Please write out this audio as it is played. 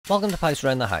Welcome to POUSE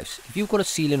Around the House. If you've got a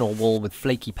ceiling or wall with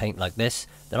flaky paint like this,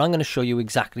 then I'm going to show you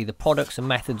exactly the products and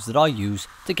methods that I use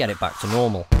to get it back to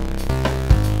normal.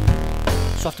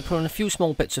 So after pulling a few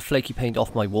small bits of flaky paint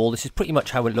off my wall, this is pretty much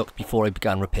how it looked before I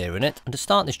began repairing it. And to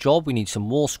start this job we need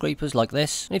some wall scrapers like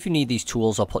this, and if you need these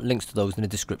tools I'll put links to those in the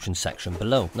description section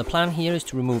below. And the plan here is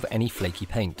to remove any flaky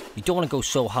paint. You don't want to go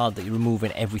so hard that you're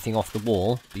removing everything off the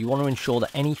wall, but you want to ensure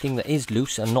that anything that is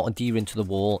loose and not adhering to the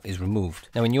wall is removed.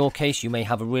 Now in your case you may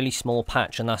have a really small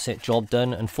patch and that's it, job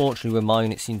done. Unfortunately with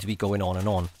mine it seemed to be going on and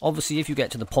on. Obviously if you get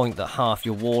to the point that half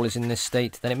your wall is in this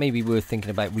state, then it may be worth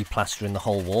thinking about replastering the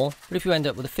whole wall, but if you end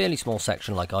up with a fairly small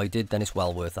section like I did, then it's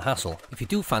well worth the hassle. If you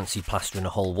do fancy plastering a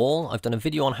whole wall, I've done a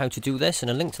video on how to do this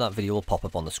and a link to that video will pop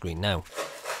up on the screen now.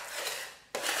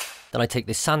 Then I take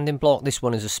this sanding block. This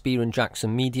one is a Spear &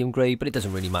 Jackson medium grade, but it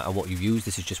doesn't really matter what you use,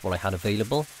 this is just what I had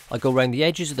available. I go around the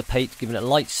edges of the paint, giving it a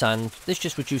light sand. This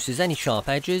just reduces any sharp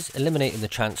edges, eliminating the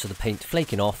chance of the paint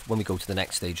flaking off when we go to the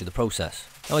next stage of the process.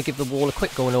 Now I give the wall a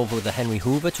quick going over with the Henry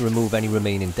Hoover to remove any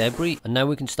remaining debris, and now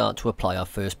we can start to apply our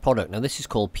first product. Now this is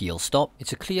called Peel Stop.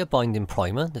 It's a clear binding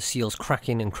primer that seals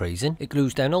cracking and crazing. It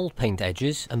glues down old paint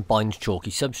edges and binds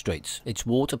chalky substrates. It's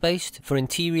water based for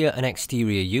interior and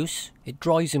exterior use. It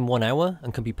dries in 1 hour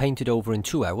and can be painted over in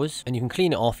 2 hours, and you can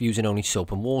clean it off using only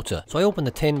soap and water. So I open the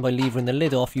tin by levering the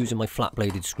lid off using my flat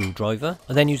bladed screwdriver.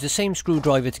 I then use the same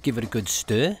screwdriver to give it a good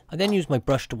stir. I then use my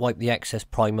brush to wipe the excess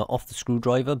primer off the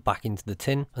screwdriver back into the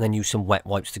tin, and then use some wet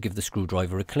wipes to give the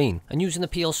screwdriver a clean. And using the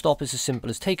Peel Stop is as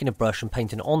simple as taking a brush and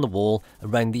painting it on the wall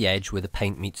around the edge where the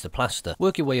paint meets the plaster.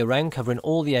 Work your way around covering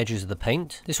all the edges of the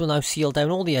paint. This will now seal down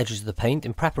all the edges of the paint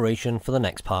in preparation for the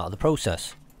next part of the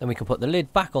process. Then we can put the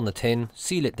lid back on the tin,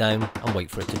 seal it down and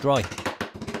wait for it to dry.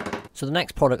 So the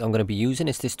next product I'm going to be using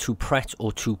is this toupret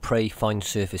or toupret fine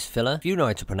surface filler. If you know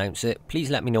how to pronounce it, please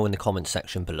let me know in the comments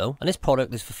section below. And this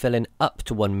product is for filling up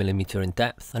to 1mm in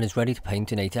depth and is ready to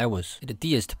paint in 8 hours. It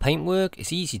adheres to paintwork,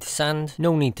 it's easy to sand,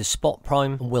 no need to spot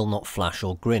prime, and will not flash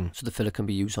or grin. So the filler can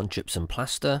be used on gypsum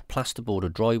plaster, plasterboard or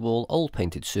drywall, old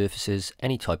painted surfaces,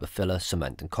 any type of filler,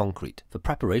 cement and concrete. For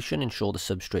preparation, ensure the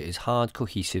substrate is hard,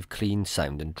 cohesive, clean,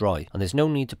 sound and dry. And there's no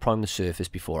need to prime the surface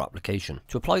before application.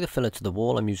 To apply the filler to the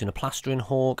wall, I'm using a plastering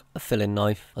hawk, a filling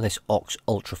knife and this Ox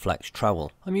Ultraflex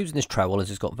trowel. I'm using this trowel as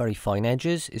it's got very fine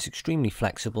edges, it's extremely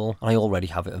flexible and I already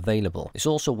have it available. It's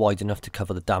also wide enough to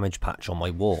cover the damage patch on my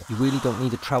wall. You really don't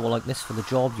need a trowel like this for the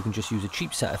job, you can just use a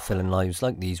cheap set of filling knives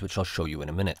like these, which I'll show you in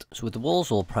a minute. So with the walls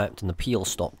all prepped and the peel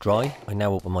stop dry, I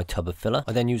now open my tub of filler.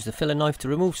 I then use the filling knife to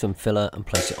remove some filler and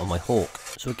place it on my hawk.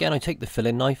 So again I take the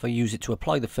filling knife, I use it to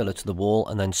apply the filler to the wall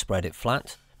and then spread it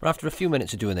flat. But after a few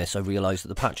minutes of doing this, I realised that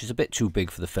the patch is a bit too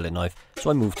big for the filling knife, so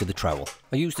I moved to the trowel.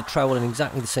 I used the trowel in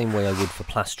exactly the same way I would for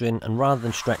plastering, and rather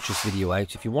than stretch this video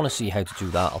out, if you want to see how to do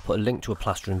that, I'll put a link to a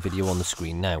plastering video on the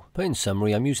screen now. But in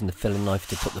summary, I'm using the filling knife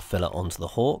to put the filler onto the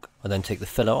hawk. I then take the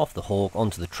filler off the hawk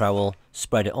onto the trowel,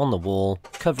 spread it on the wall,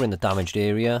 covering the damaged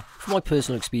area. From my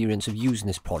personal experience of using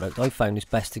this product, I found it's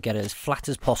best to get it as flat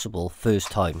as possible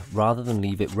first time, rather than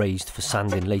leave it raised for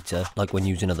sanding later, like when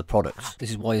using other products.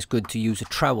 This is why it's good to use a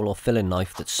trowel or filling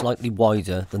knife that's slightly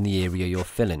wider than the area you're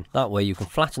filling. That way you can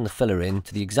flatten the filler in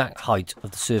to the exact height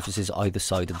of the surfaces either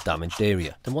side of the damaged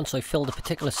area. Then once I've filled a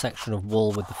particular section of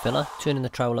wall with the filler, turning the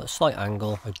trowel at a slight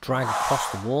angle, I drag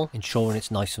across the wall, ensuring it's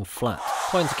nice and flat,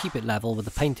 trying to keep it level with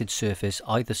the painted surface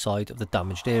either side of the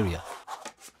damaged area.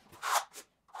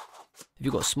 If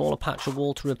you've got a smaller patch of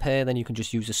wall to repair, then you can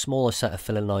just use a smaller set of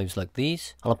filling knives like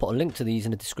these, and I'll put a link to these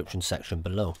in the description section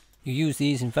below. You use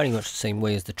these in very much the same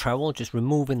way as the trowel, just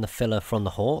removing the filler from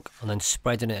the hawk and then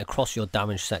spreading it across your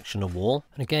damaged section of wall.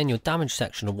 And again, your damaged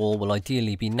section of wall will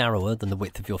ideally be narrower than the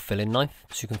width of your filling knife,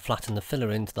 so you can flatten the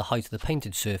filler into the height of the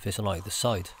painted surface on either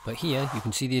side. But here, you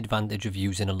can see the advantage of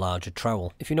using a larger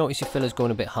trowel. If you notice your filler's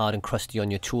going a bit hard and crusty on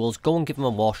your tools, go and give them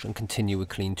a wash and continue with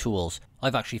clean tools.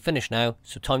 I've actually finished now,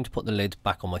 so time to put the lid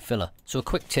back on my filler. So a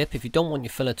quick tip, if you don't want your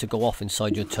filler to go off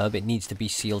inside your tub, it needs to be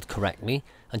sealed correctly.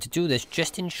 And to do this,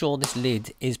 just ensure this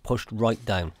lid is pushed right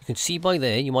down. You can see by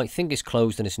there, you might think it's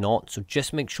closed and it's not, so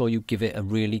just make sure you give it a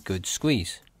really good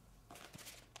squeeze.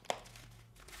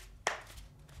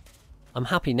 I'm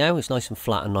happy now, it's nice and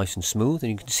flat and nice and smooth,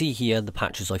 and you can see here the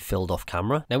patches I filled off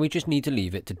camera. Now we just need to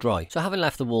leave it to dry. So having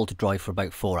left the wall to dry for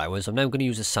about 4 hours, I'm now going to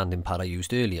use a sanding pad I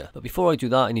used earlier. But before I do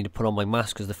that, I need to put on my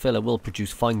mask because the filler will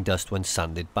produce fine dust when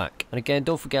sanded back. And again,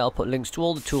 don't forget I'll put links to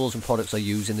all the tools and products I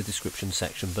use in the description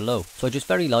section below. So I just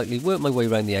very lightly work my way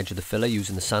around the edge of the filler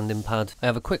using the sanding pad. I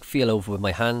have a quick feel over with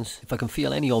my hands. If I can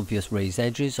feel any obvious raised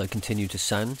edges, I continue to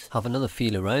sand. Have another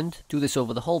feel around. Do this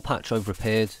over the whole patch I've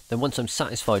repaired. Then once I'm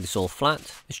satisfied it's all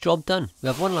flat, it's job done. We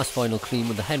have one last final clean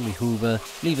with the Henry Hoover,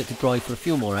 leave it to dry for a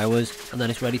few more hours, and then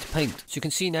it's ready to paint. So you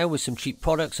can see now with some cheap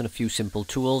products and a few simple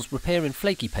tools, repairing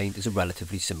flaky paint is a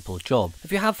relatively simple job.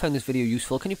 If you have found this video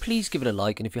useful, can you please give it a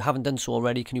like, and if you haven't done so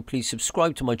already, can you please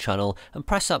subscribe to my channel and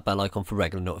press that bell icon for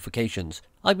regular notifications.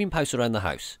 I've been POUSE around the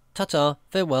house. Ta-ta,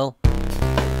 farewell.